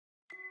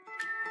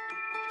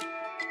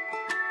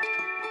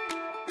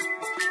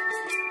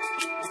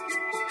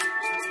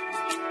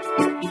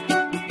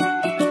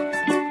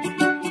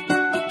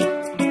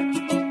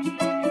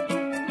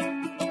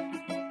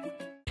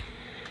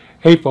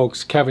Hey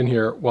folks, Kevin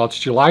here. Well, it's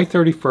July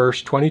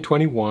 31st,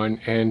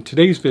 2021, and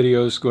today's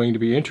video is going to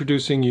be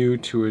introducing you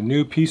to a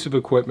new piece of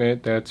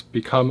equipment that's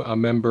become a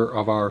member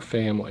of our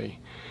family.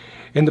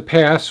 In the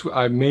past,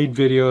 I've made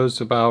videos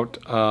about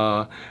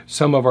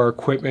some of our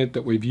equipment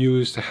that we've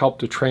used to help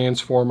to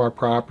transform our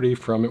property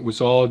from it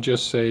was all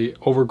just a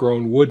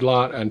overgrown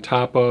woodlot on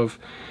top of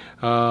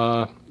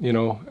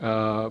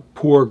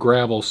poor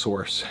gravel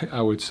source,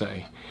 I would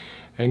say.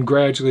 And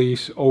gradually,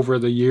 over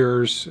the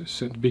years,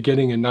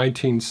 beginning in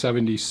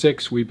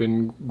 1976, we've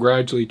been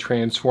gradually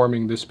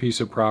transforming this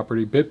piece of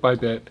property bit by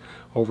bit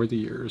over the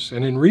years.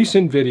 And in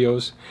recent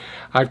videos,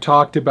 I've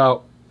talked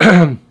about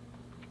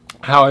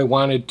how I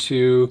wanted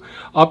to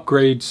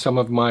upgrade some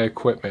of my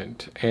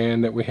equipment,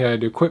 and that we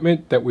had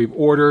equipment that we've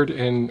ordered,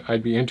 and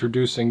I'd be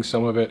introducing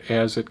some of it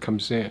as it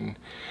comes in.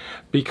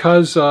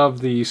 Because of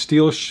the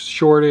steel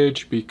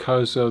shortage,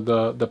 because of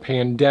the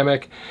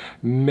pandemic,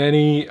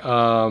 many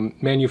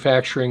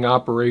manufacturing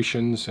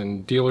operations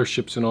and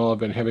dealerships and all have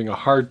been having a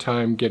hard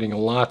time getting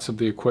lots of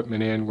the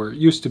equipment in, where it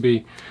used to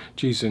be,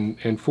 geez,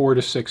 in 4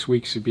 to 6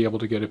 weeks you'd be able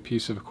to get a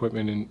piece of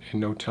equipment in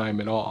no time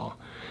at all.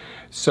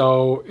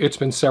 So it's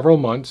been several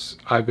months.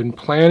 I've been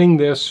planning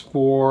this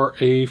for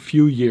a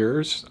few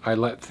years. I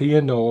let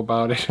Thea know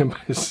about it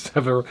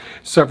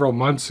several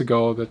months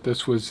ago that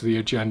this was the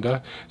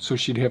agenda, so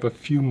she'd have a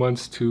few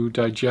months to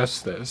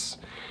digest this.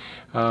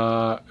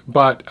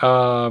 But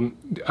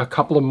a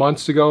couple of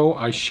months ago,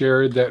 I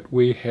shared that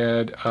we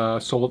had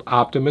sold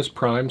Optimus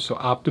Prime. So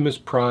Optimus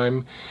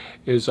Prime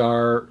was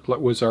our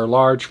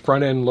large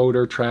front-end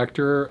loader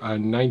tractor, a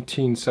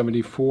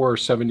 1974 or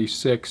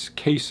 76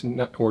 Case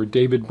or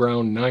David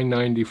Brown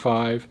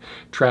 995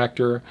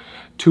 tractor,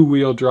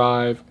 two-wheel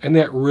drive, and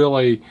that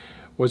really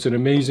was an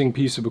amazing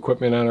piece of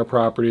equipment on our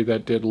property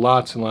that did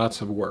lots and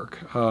lots of work.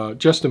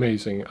 Just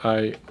amazing.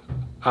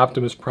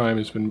 Optimus Prime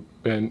has been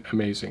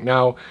amazing.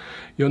 Now,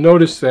 you'll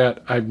notice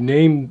that I've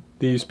named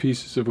these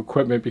pieces of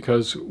equipment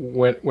because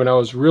when I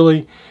was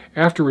really,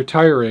 after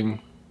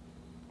retiring,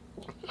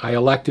 I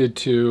elected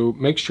to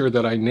make sure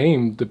that I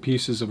named the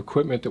pieces of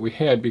equipment that we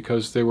had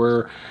because they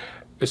were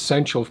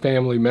essential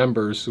family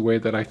members the way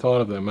that I thought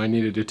of them. I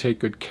needed to take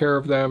good care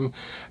of them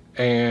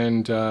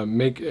and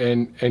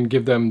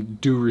give them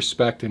due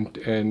respect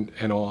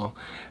and all.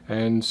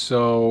 And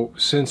so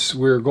since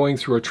we're going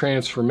through a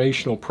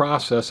transformational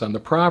process on the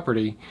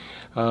property,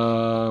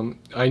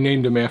 I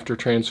named them after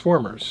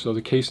Transformers. So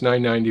the Case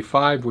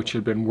 995, which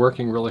had been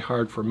working really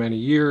hard for many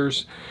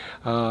years,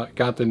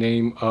 got the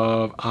name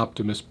of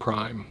Optimus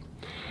Prime.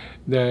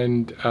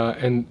 Then,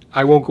 and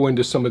I won't go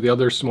into some of the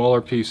other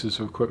smaller pieces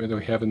of equipment that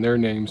we have in their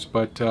names,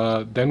 but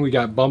then we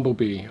got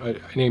Bumblebee,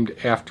 named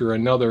after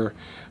another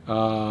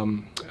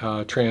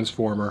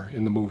Transformer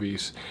in the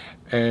movies.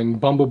 And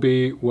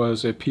Bumblebee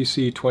was a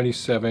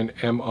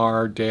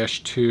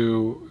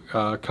PC-27MR-2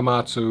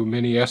 Komatsu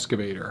mini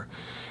excavator.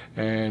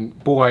 And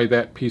boy,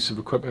 that piece of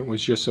equipment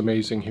was just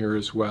amazing here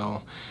as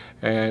well.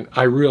 And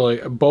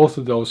both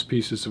of those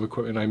pieces of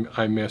equipment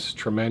I miss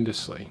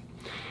tremendously.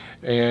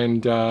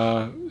 And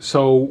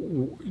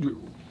so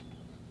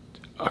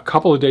a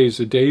couple of days,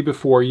 the day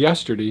before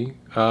yesterday,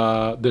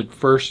 the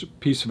first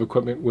piece of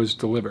equipment was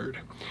delivered.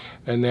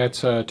 And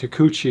that's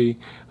Takeuchi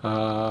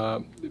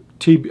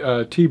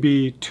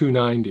TB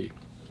 290.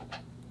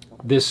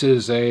 This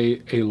is a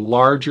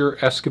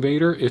larger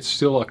excavator. It's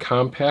still a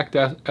compact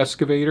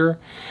excavator,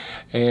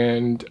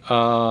 and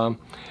I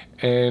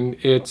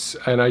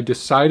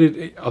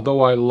decided,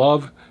 although I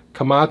love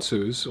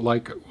Komatsus,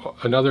 like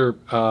another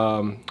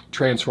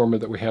transformer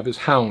that we have is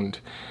Hound.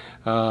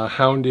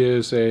 Hound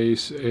is a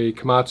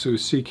Komatsu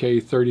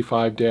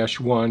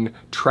CK35-1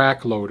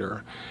 track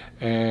loader,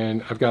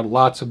 and I've got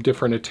lots of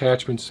different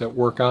attachments that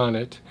work on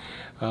it,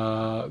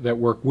 that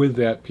work with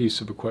that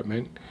piece of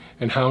equipment.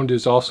 And Hound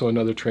is also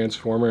another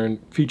transformer and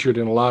featured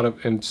in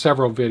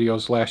several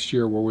videos last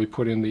year where we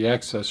put in the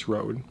access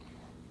road.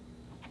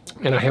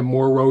 And I have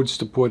more roads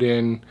to put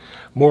in,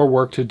 more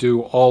work to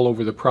do all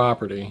over the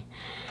property.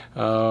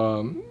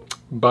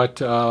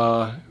 But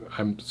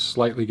I'm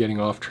slightly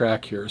getting off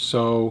track here.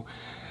 So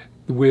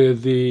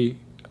with the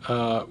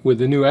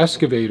new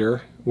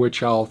excavator,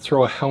 which I'll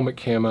throw a helmet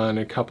cam on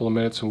in a couple of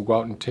minutes and we'll go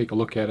out and take a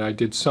look at it. I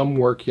did some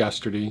work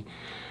yesterday.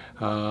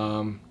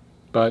 And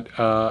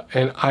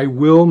I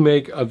will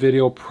make a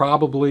video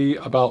probably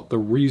about the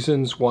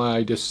reasons why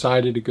I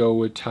decided to go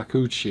with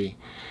Takeuchi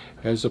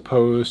as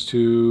opposed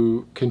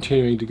to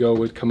continuing to go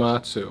with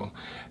Komatsu.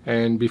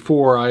 And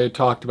before, I had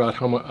talked about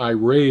how much I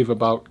rave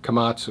about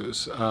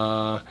Komatsus.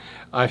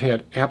 I've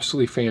had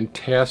absolutely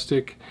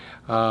fantastic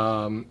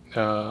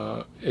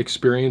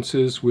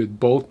experiences with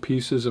both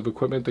pieces of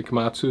equipment, the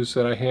Komatsus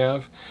that I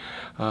have.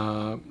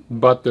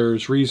 But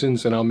there's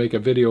reasons, and I'll make a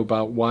video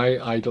about why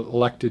I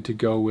elected to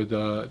go with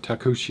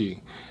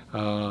Takeuchi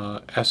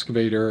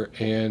excavator,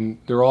 and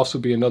there'll also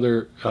be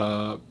another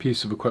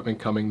piece of equipment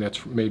coming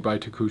that's made by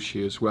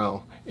Takeuchi as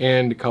well,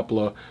 and a couple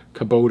of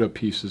Kubota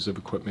pieces of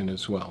equipment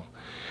as well.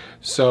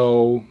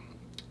 So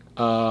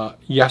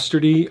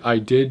yesterday I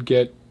did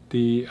get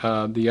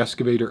the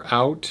excavator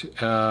out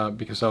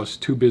because I was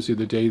too busy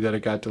the day that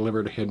it got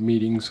delivered. I had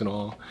meetings and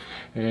all,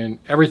 and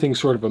everything's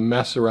sort of a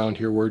mess around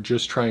here. We're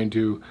just trying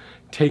to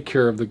take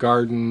care of the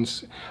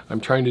gardens.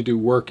 I'm trying to do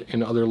work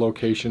in other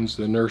locations,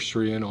 the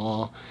nursery and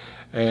all,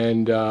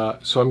 and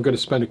so I'm going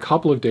to spend a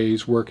couple of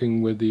days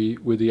working with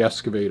the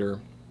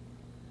excavator.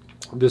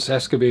 This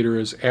excavator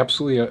is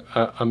absolutely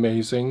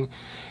amazing.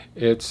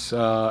 It's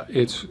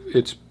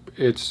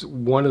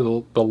one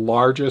of the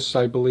largest,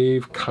 I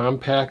believe,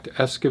 compact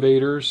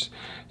excavators.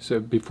 So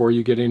before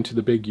you get into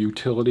the big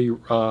utility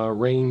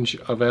range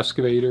of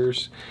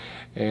excavators,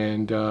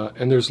 and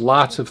there's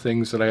lots of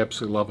things that I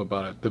absolutely love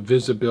about it: the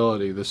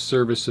visibility, the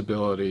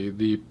serviceability,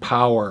 the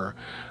power.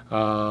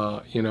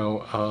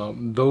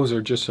 Those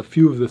are just a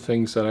few of the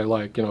things that I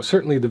like.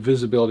 Certainly the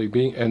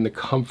visibility and the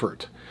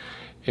comfort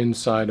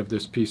inside of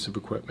this piece of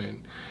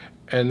equipment,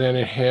 and then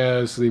it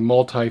has the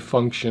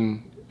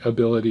multi-function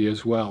ability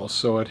as well,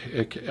 so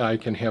I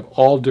can have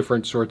all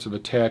different sorts of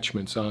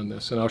attachments on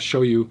this, and I'll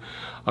show you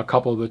a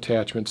couple of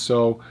attachments.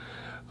 So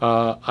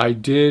I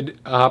did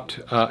opt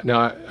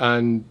now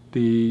on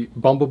the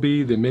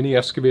Bumblebee, the mini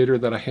excavator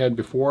that I had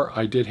before.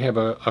 I did have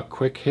a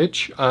quick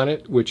hitch on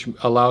it, which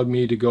allowed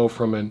me to go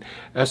from an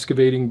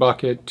excavating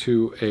bucket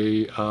to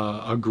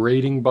a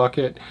grading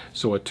bucket,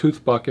 so a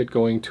tooth bucket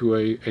going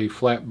to a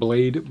flat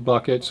blade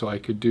bucket, so I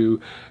could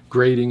do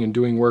grading and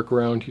doing work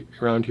around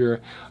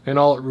here. And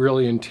all it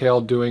really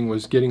entailed doing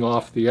was getting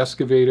off the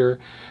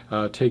excavator,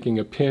 taking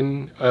a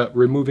pin,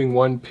 removing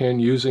one pin,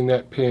 using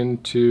that pin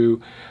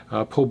to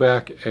pull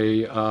back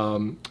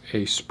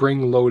a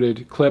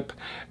spring-loaded clip,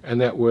 and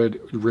that would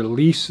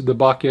release the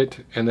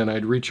bucket, and then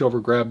I'd reach over,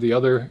 grab the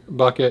other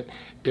bucket.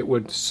 It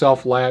would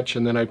self-latch,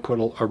 and then I'd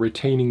put a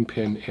retaining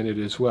pin in it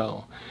as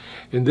well.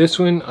 In this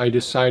one, I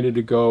decided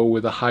to go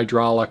with a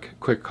hydraulic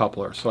quick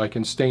coupler, so I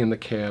can stay in the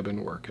cab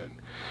and work it.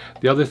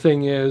 The other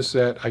thing is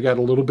that I got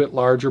a little bit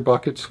larger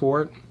buckets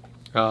for it.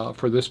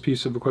 For this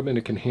piece of equipment,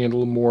 it can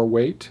handle more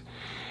weight.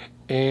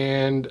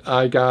 And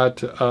I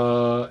got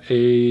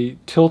a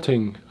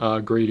tilting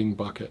grading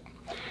bucket.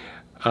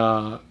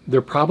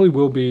 There probably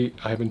will be,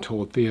 I haven't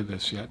told Thea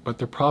this yet, but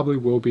there probably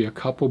will be a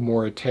couple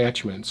more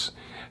attachments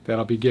that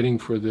I'll be getting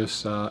for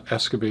this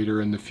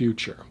excavator in the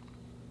future.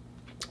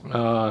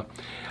 I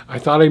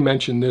thought I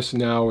mentioned this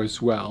now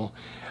as well.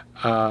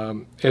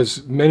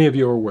 As many of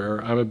you are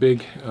aware, I'm a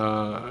big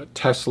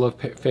Tesla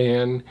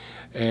fan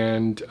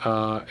and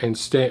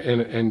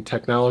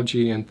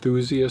technology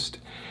enthusiast,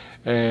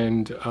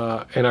 and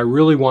I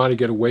really want to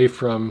get away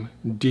from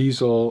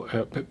diesel,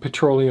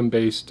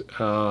 petroleum-based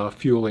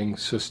fueling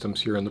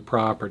systems here on the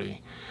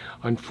property.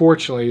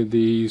 Unfortunately,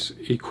 these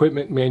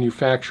equipment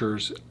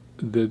manufacturers,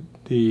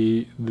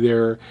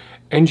 their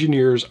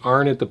engineers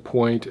aren't at the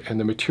point, and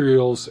the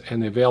materials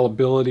and the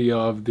availability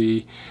of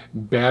the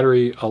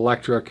battery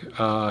electric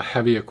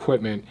heavy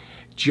equipment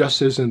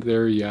just isn't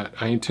there yet.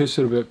 I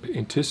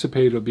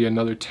anticipate it'll be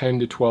another 10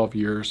 to 12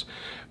 years,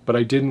 but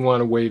I didn't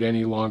want to wait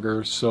any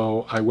longer,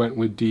 so I went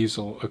with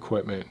diesel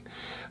equipment.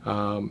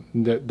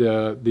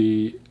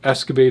 The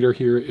excavator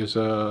here is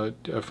a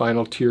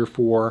final tier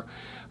 4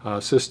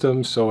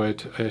 system, so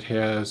it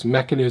has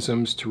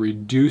mechanisms to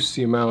reduce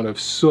the amount of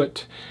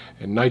soot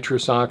and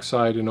nitrous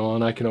oxide and all,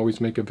 and I can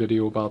always make a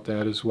video about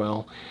that as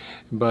well.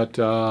 But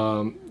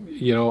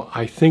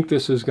I think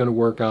this is going to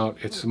work out.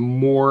 It's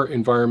more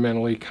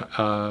environmentally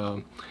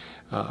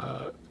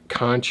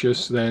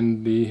conscious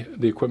than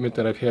the equipment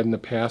that I've had in the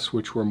past,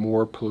 which were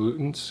more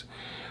pollutants.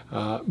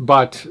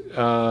 But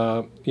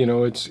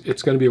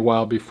it's going to be a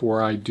while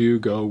before I do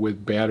go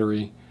with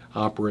battery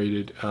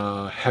operated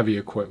heavy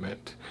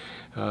equipment.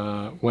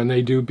 When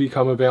they do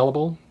become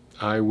available,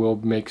 I will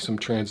make some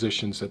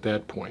transitions at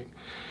that point.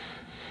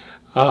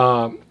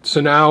 So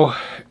now,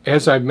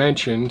 as I've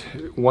mentioned,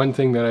 one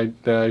thing that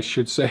I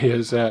should say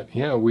is that,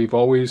 we've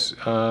always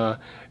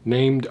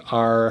named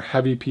our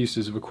heavy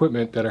pieces of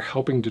equipment that are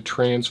helping to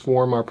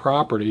transform our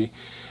property,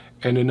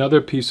 and another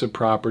piece of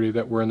property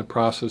that we're in the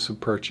process of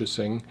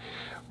purchasing,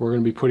 we're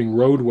going to be putting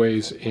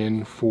roadways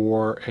in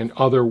for and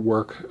other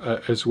work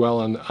as well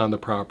on the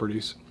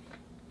properties.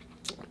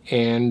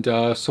 And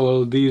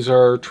so these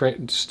are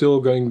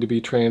still going to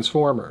be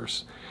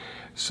transformers.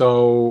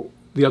 So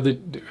a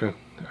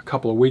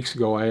couple of weeks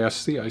ago, I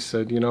asked Thea, I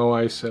said,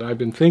 I've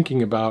been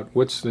thinking about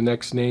what's the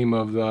next name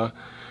of the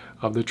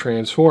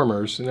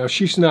Transformers. Now,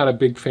 she's not a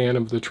big fan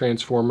of the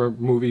Transformer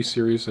movie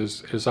series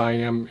as I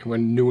am. When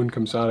a new one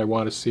comes out, I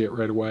want to see it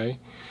right away.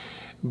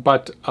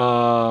 But,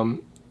 I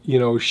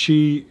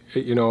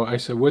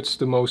said, what's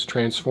the most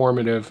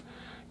transformative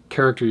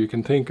character you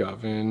can think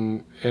of?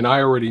 And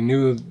I already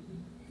knew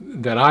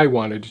that I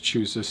wanted to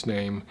choose this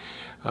name.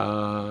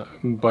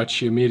 But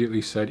she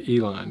immediately said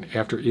Elon,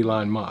 after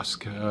Elon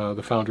Musk,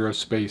 the founder of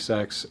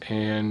SpaceX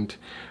and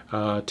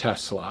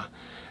Tesla.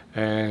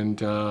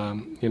 And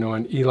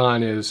and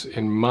Elon is,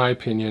 in my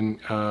opinion,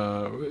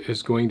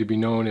 is going to be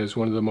known as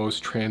one of the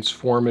most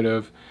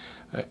transformative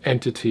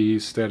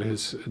entities that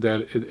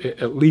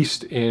at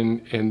least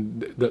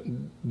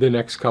in the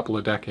next couple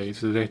of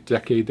decades, the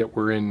decade that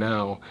we're in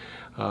now,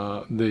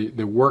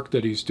 the work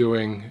that he's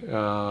doing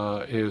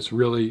is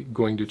really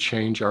going to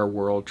change our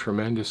world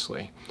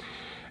tremendously.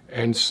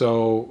 And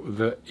so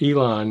the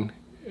Elon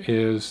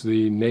is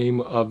the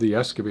name of the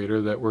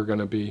excavator that we're going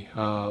to be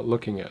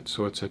looking at.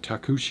 So it's a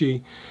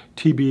Takeuchi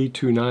TB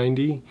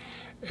 290,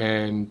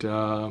 and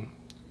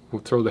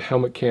we'll throw the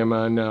helmet cam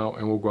on now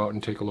and we'll go out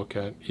and take a look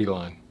at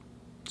Elon.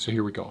 So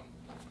here we go.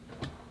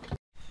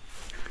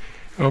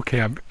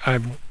 Okay,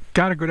 I've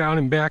got to go down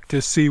and back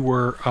to see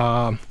where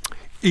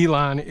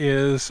Elon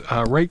is.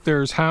 Right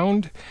there's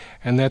Hound,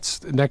 and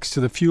that's next to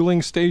the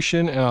fueling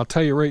station. And I'll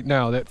tell you right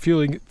now, that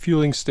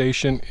fueling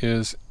station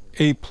is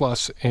A+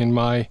 in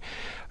my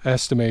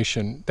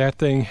estimation. That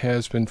thing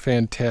has been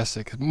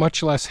fantastic.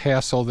 Much less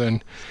hassle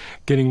than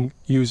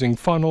using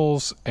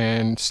funnels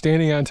and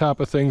standing on top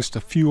of things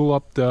to fuel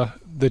up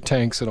the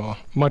tanks and all.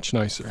 Much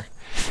nicer.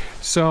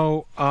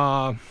 So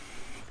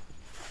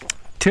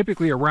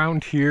typically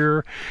around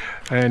here,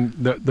 and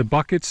the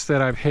buckets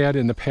that I've had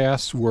in the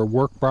past were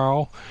work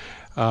barrel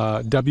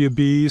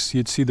WBs.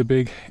 You'd see the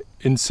big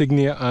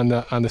insignia on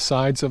the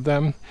sides of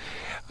them.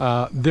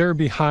 They're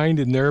behind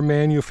in their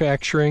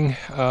manufacturing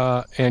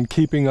and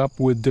keeping up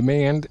with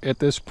demand at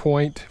this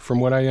point, from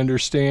what I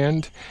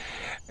understand.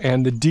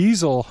 And the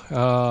diesel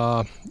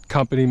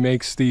company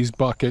makes these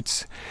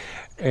buckets,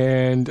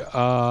 and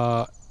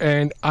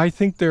I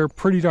think they're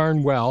pretty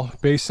darn well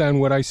based on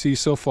what I see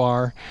so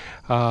far.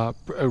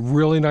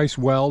 Really nice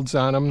welds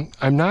on them.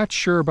 I'm not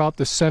sure about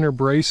the center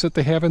brace that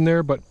they have in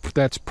there, but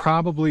that's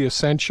probably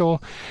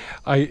essential.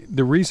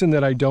 The reason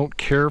that I don't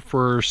care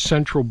for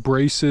central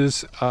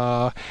braces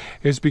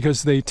is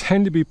because they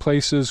tend to be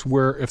places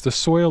where if the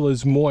soil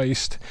is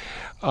moist,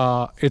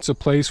 it's a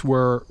place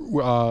where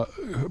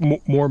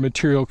more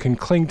material can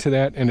cling to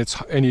that,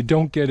 and you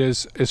don't get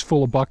as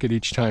full a bucket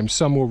each time.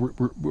 Some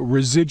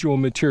residual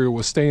material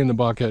will stay in the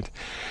bucket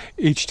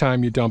each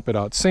time you dump it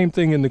out. Same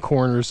thing in the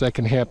corners. That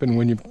can happen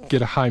when you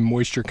get a high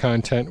moisture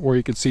content, or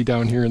you can see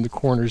down here in the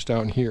corners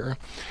down here.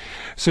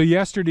 So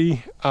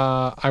yesterday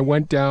I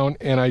went down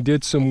and I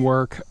did some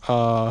work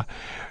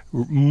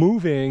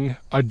moving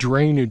a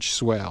drainage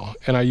swale,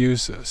 and I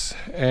use this.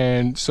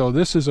 And so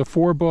this is a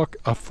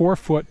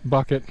 4-foot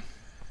bucket,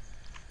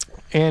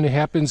 and it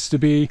happens to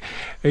be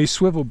a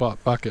swivel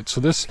bucket.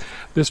 So this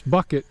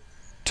bucket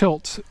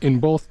tilts in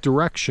both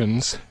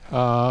directions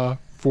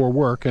for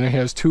work, and it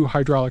has 2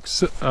 hydraulic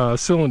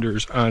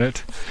cylinders on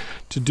it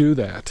to do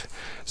that.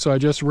 So I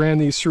just ran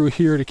these through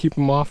here to keep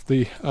them off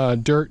the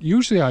dirt.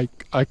 Usually I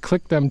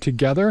click them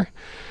together,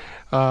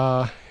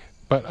 but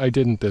I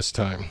didn't this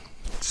time.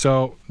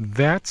 So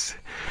that's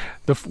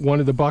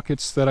one of the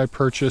buckets that I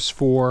purchased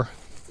for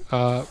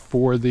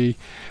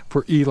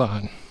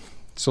Elon.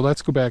 So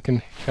let's go back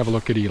and have a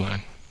look at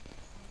Elon.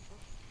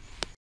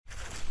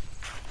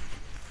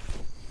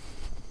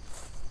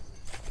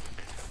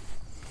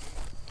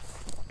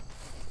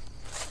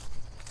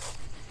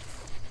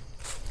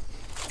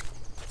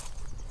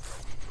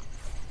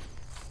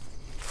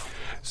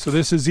 So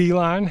this is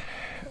Elon,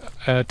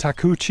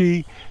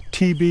 Takeuchi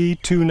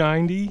TB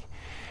 290.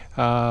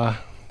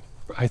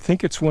 I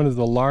think it's one of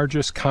the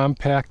largest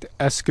compact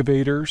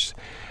excavators.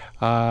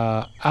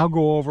 I'll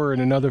go over in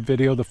another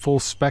video the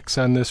full specs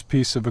on this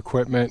piece of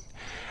equipment.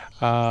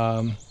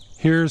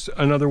 Here's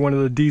another one of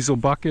the diesel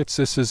buckets.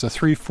 This is a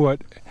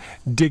 3-foot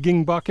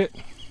digging bucket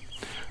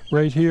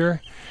right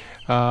here.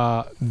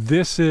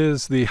 This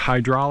is the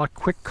hydraulic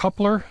quick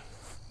coupler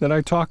that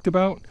I talked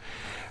about.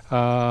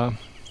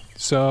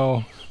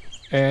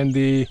 And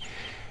the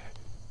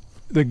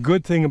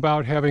good thing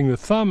about having the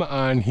thumb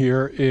on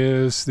here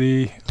is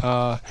the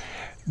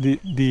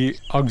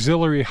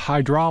auxiliary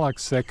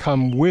hydraulics that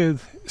come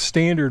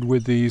standard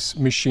with these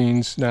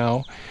machines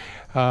now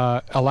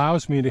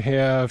allows me to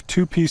have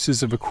 2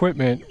 pieces of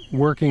equipment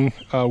working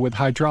with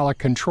hydraulic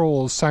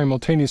controls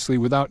simultaneously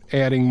without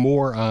adding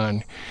more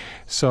on.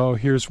 So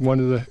here's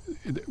one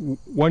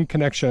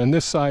connection on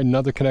this side,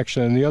 another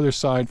connection on the other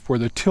side for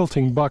the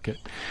tilting bucket.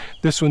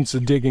 This one's the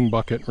digging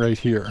bucket right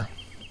here.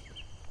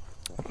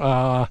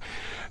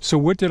 So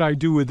what did I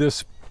do with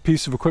this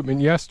piece of equipment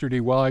yesterday?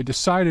 Well, I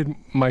decided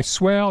my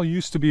swale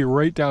used to be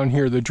right down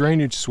here, the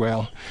drainage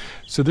swale.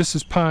 So this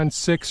is pond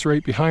 6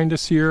 right behind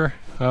us here.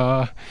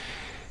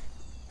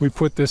 We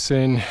put this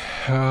in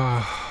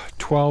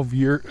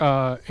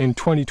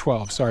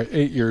 2012,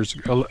 sorry,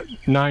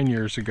 9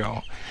 years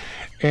ago.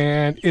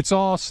 And it's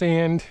all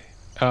sand.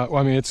 Well,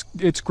 I mean,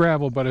 it's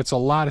gravel, but it's a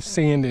lot of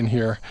sand in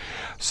here.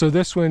 So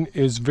this one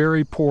is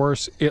very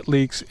porous. It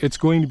leaks. It's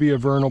going to be a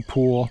vernal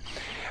pool.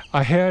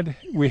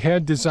 We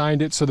had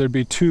designed it so there'd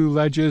be 2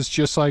 ledges,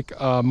 just like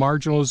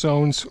marginal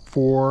zones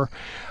for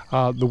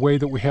the way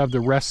that we have the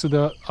rest of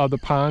the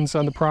ponds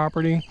on the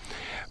property.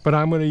 But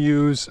I'm going to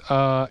use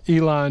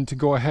Elon to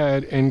go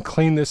ahead and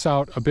clean this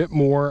out a bit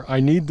more.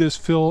 I need this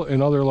fill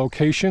in other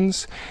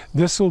locations.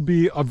 This will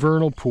be a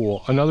vernal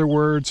pool. In other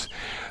words,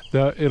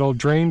 It'll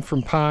drain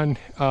from pond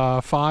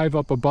 5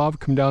 up above,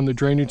 come down the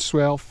drainage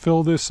swale,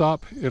 fill this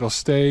up. It'll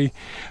stay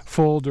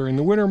full during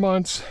the winter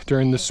months.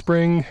 During the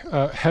spring,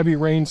 heavy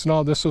rains and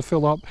all, this will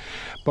fill up.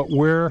 But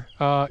where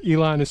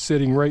Elon is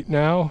sitting right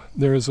now,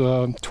 there's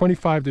a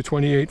 25 to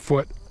 28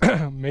 foot,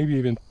 maybe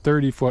even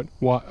 30 foot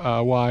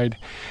wide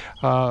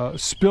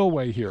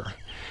spillway here.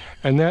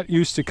 And that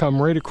used to come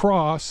right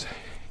across,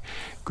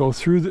 go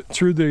through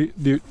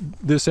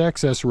this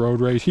access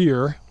road right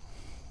here,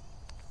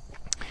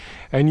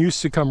 and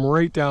used to come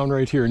right down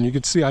right here. And you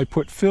can see I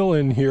put fill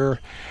in here,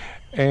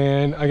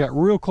 and I got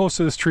real close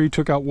to this tree,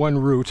 took out one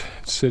root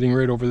sitting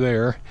right over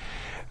there,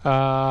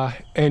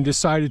 and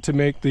decided to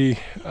make the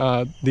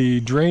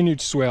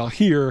drainage swale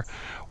here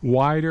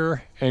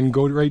wider and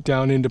go right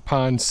down into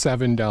pond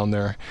 7 down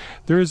there.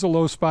 There is a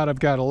low spot. I've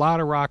got a lot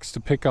of rocks to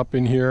pick up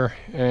in here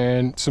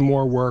and some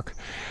more work.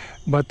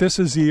 But this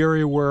is the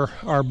area where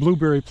our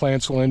blueberry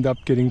plants will end up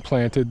getting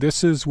planted.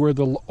 This is where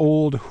the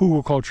old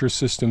hugelkultur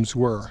systems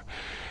were.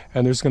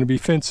 And there's going to be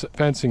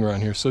fencing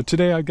around here. So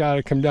today I've got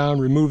to come down,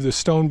 remove the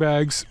stone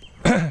bags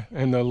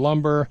and the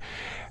lumber,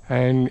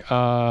 and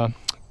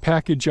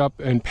package up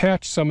and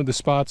patch some of the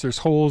spots. There's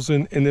holes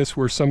in this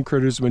where some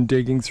critters have been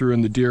digging through,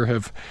 and the deer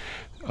have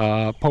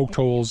poked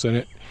holes in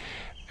it.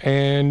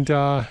 And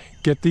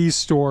get these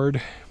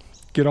stored,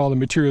 get all the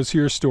materials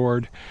here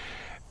stored.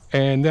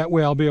 And that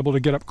way I'll be able to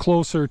get up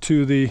closer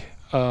to the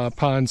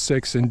pond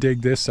 6 and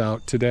dig this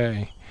out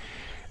today.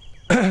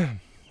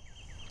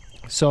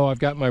 So I've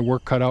got my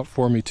work cut out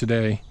for me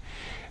today.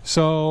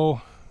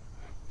 So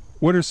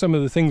what are some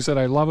of the things that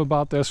I love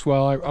about this?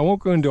 Well, I won't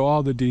go into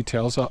all the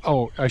details.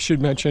 Oh, I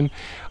should mention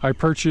I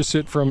purchased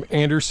it from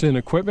Anderson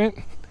Equipment.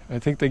 I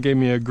think they gave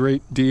me a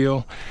great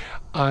deal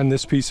on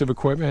this piece of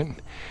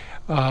equipment.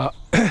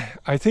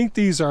 I think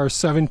these are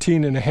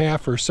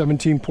 17.5 or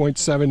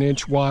 17.7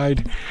 inch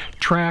wide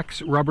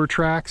tracks, rubber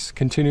tracks,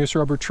 continuous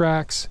rubber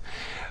tracks.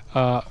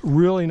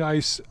 Really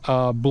nice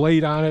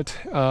blade on it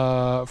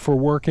for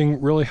working.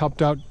 Really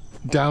helped out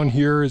down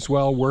here as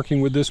well,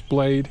 working with this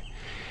blade.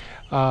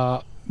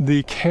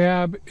 The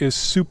cab is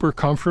super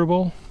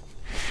comfortable.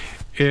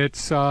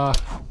 It's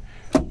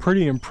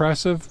pretty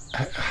impressive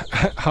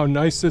how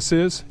nice this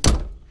is.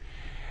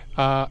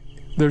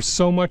 There's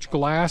so much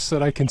glass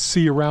that I can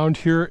see around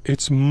here.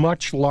 It's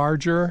much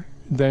larger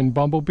than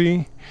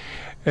Bumblebee.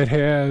 It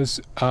has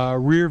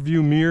rear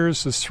view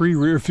mirrors. There's 3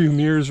 rear view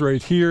mirrors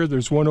right here.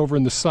 There's one over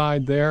in the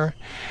side there.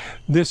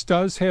 This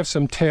does have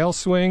some tail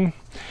swing,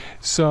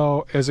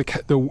 so as the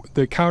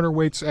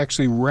counterweights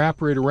actually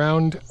wrap right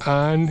around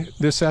on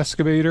this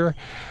excavator,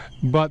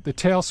 but the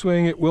tail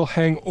swing, it will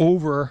hang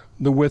over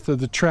the width of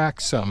the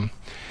track some.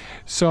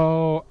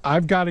 So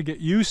I've got to get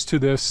used to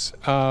this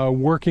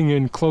working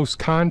in close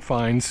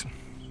confines.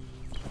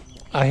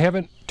 I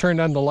haven't turned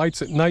on the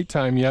lights at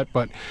nighttime yet,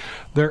 but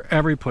they're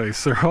every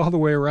place. They're all the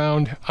way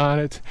around on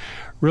it.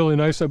 Really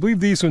nice. I believe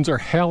these ones are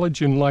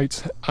halogen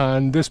lights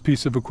on this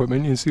piece of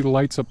equipment. You can see the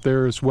lights up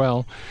there as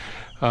well.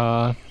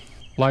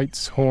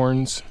 Lights,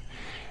 horns,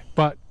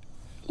 but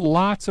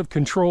lots of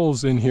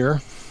controls in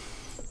here.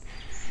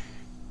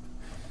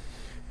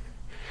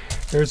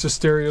 There's a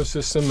stereo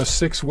system, a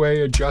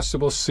 6-way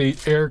adjustable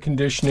seat, air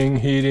conditioning,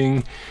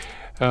 heating,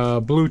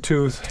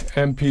 Bluetooth,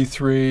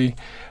 MP3,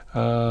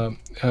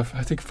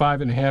 I think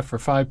 5.5 or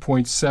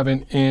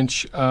 5.7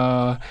 inch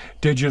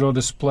digital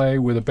display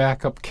with a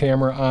backup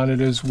camera on it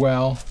as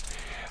well.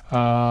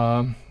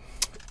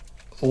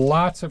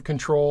 Lots of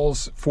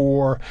controls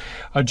for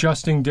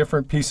adjusting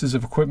different pieces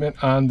of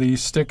equipment on the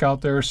stick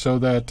out there, so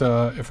that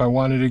if I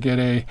wanted to get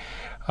a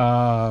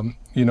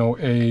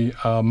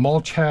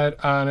mulch head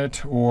on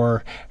it,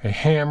 or a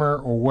hammer,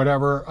 or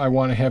whatever I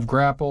want to have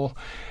grapple,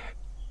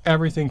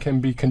 everything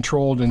can be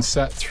controlled and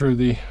set through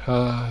the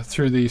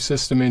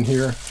system in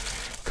here.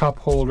 Cup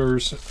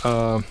holders,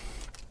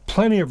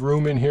 plenty of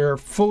room in here,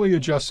 fully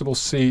adjustable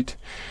seat.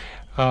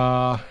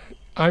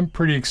 I'm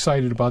pretty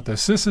excited about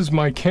this. This is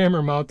my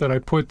camera mount that I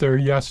put there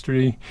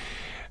yesterday,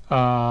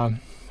 but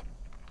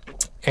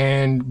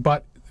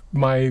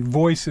my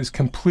voice is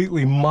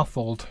completely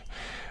muffled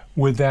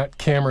with that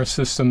camera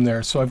system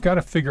there, so I've got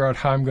to figure out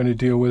how I'm going to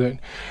deal with it.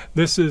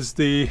 This is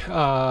the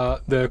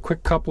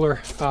quick coupler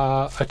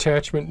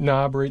attachment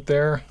knob right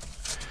there,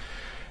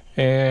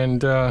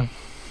 and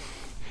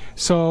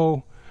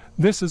so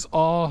this is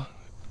all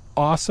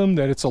awesome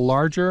that it's a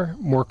larger,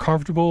 more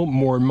comfortable,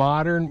 more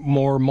modern,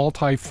 more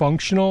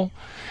multifunctional.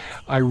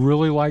 I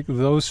really like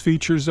those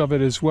features of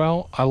it as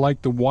well. I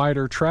like the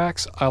wider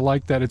tracks. I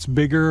like that it's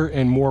bigger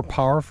and more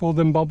powerful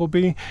than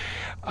Bumblebee.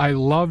 I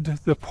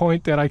loved the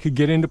point that I could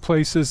get into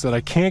places that I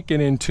can't get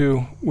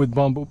into with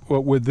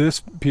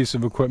this piece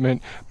of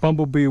equipment.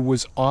 Bumblebee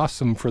was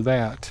awesome for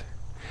that.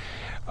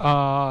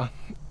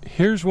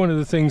 Here's one of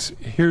the things.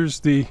 Here's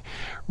the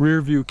rear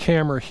view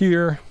camera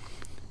here.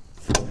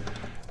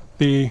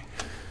 The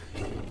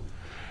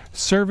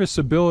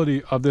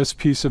serviceability of this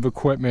piece of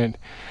equipment,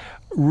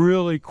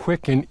 really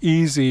quick and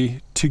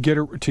easy to get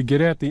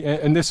at the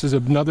end. And this is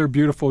another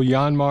beautiful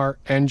Yanmar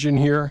engine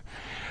here.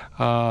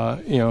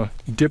 you know,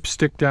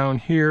 dipstick down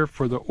here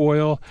for the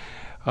oil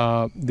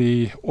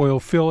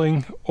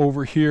filling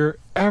over here.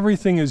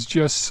 Everything is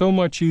just so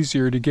much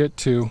easier to get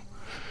to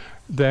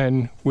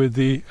than with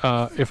the,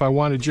 if I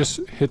want to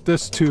just hit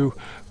this to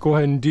go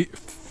ahead and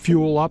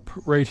fuel up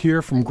right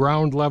here from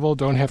ground level,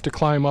 don't have to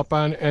climb up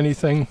on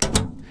anything.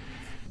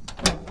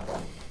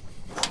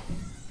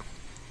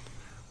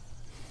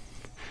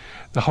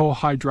 The whole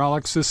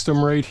hydraulic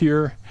system right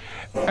here,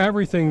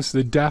 everything's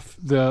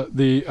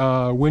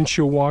the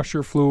windshield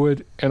washer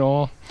fluid and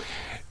all.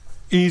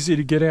 Easy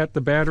to get at the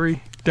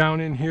battery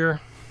down in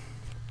here.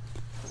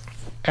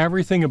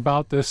 Everything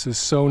about this is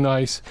so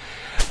nice.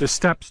 The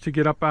steps to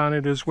get up on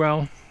it as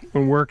well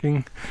when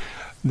working.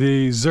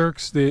 The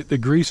zerks, the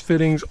grease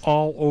fittings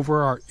all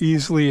over are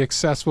easily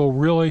accessible,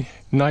 really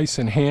nice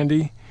and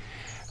handy.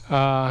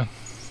 You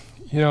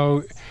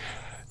know,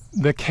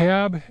 the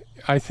cab,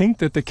 I think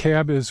that the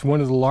cab is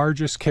one of the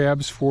largest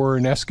cabs for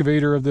an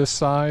excavator of this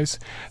size.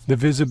 The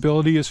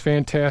visibility is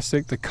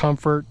fantastic, the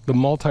comfort, the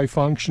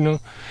multifunctional,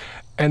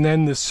 and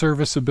then the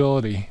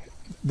serviceability.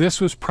 This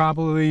was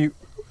probably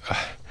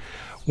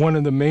one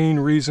of the main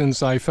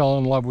reasons I fell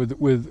in love with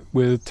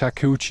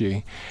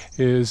Takeuchi,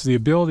 is the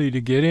ability to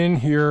get in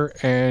here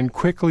and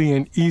quickly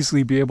and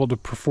easily be able to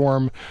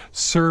perform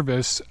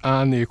service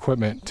on the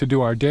equipment, to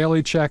do our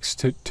daily checks,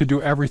 to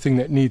do everything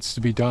that needs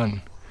to be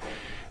done.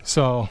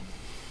 So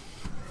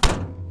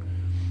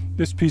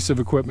this piece of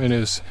equipment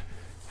is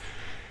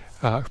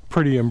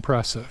pretty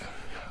impressive.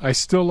 I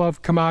still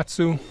love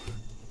Komatsu.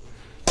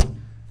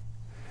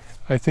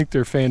 I think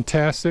they're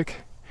fantastic.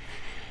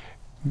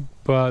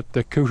 But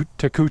the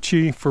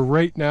Takeuchi, for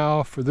right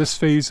now, for this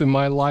phase in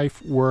my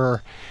life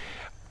where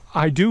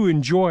I do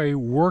enjoy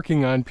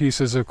working on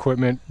pieces of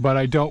equipment, but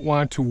I don't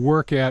want to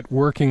work at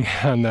working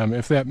on them,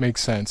 if that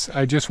makes sense.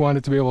 I just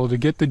wanted to be able to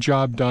get the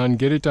job done,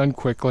 get it done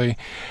quickly,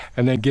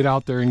 and then get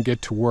out there and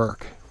get to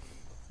work.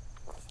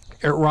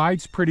 It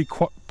rides pretty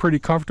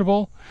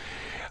comfortable.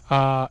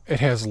 It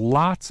has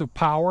lots of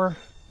power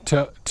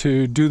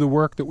to do the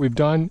work that we've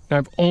done.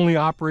 I've only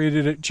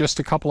operated it just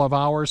a couple of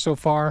hours so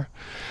far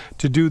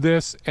to do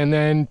this, and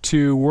then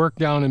to work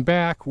down and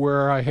back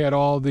where I had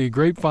all the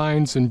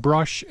grapevines and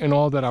brush and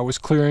all that I was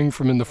clearing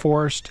from in the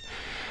forest.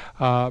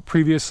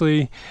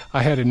 Previously,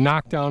 I had to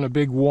knock down a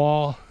big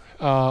wall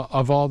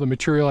of all the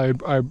material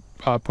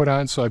I put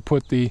on, so I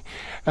put the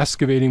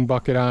excavating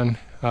bucket on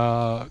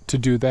to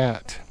do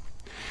that.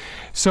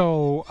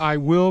 So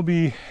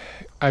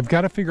I've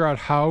got to figure out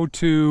how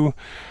to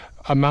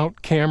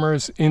mount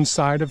cameras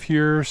inside of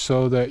here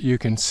so that you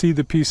can see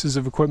the pieces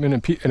of equipment,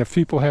 and if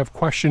people have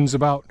questions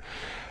about,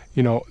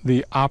 you know,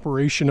 the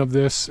operation of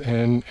this,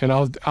 and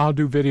I'll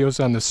do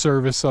videos on the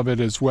service of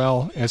it as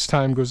well as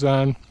time goes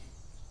on.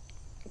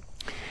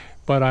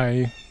 But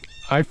I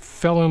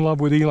fell in love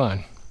with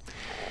Elon.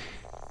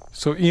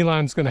 So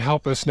Elon's going to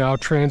help us now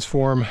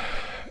transform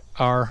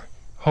our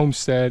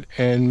homestead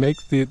and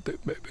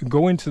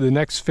go into the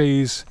next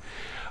phase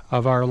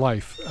of our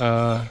life.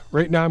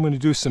 Right now I'm going to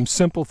do some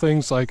simple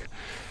things like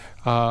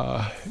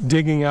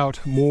digging out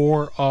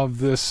more of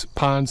this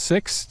pond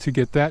 6 to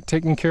get that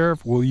taken care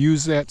of. We'll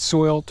use that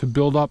soil to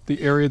build up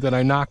the area that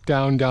I knocked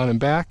down and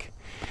back,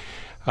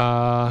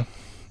 and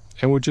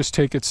we'll just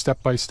take it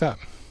step by step.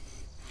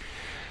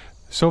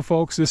 So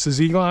folks, this is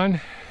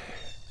Elon,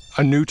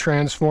 a new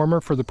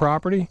transformer for the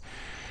property,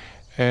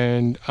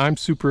 and I'm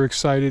super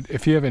excited.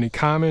 If you have any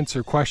comments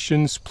or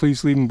questions,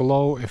 please leave them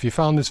below. If you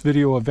found this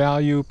video of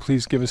value,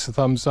 please give us a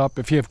thumbs up.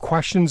 If you have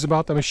questions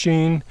about the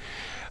machine,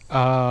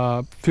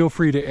 feel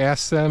free to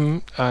ask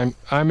them.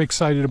 I'm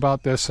excited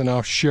about this, and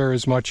I'll share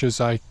as much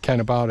as I can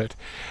about it.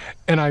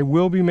 And I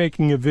will be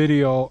making a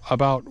video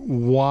about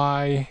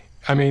why,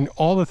 I mean,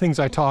 all the things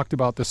I talked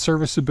about, the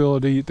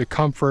serviceability, the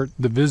comfort,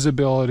 the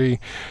visibility,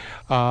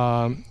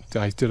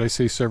 did I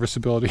say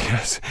serviceability?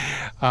 Yes.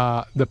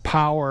 The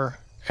power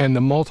and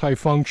the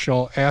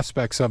multifunctional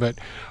aspects of it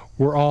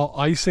were all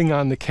icing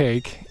on the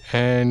cake,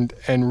 and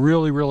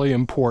really, really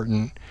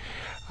important.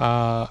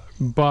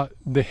 But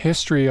the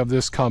history of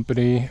this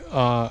company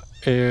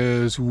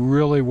is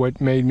really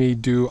what made me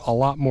do a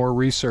lot more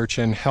research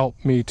and help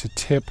me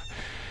to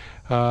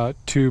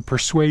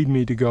persuade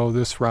me to go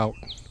this route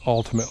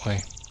ultimately.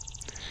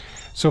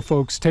 So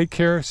folks, take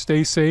care,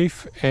 stay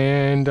safe,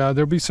 and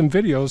there'll be some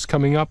videos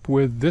coming up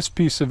with this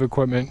piece of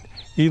equipment,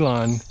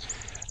 Elon,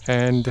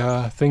 and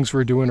things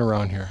we're doing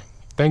around here.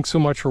 Thanks so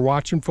much for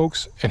watching,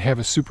 folks, and have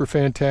a super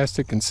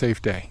fantastic and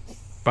safe day.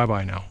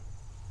 Bye-bye now.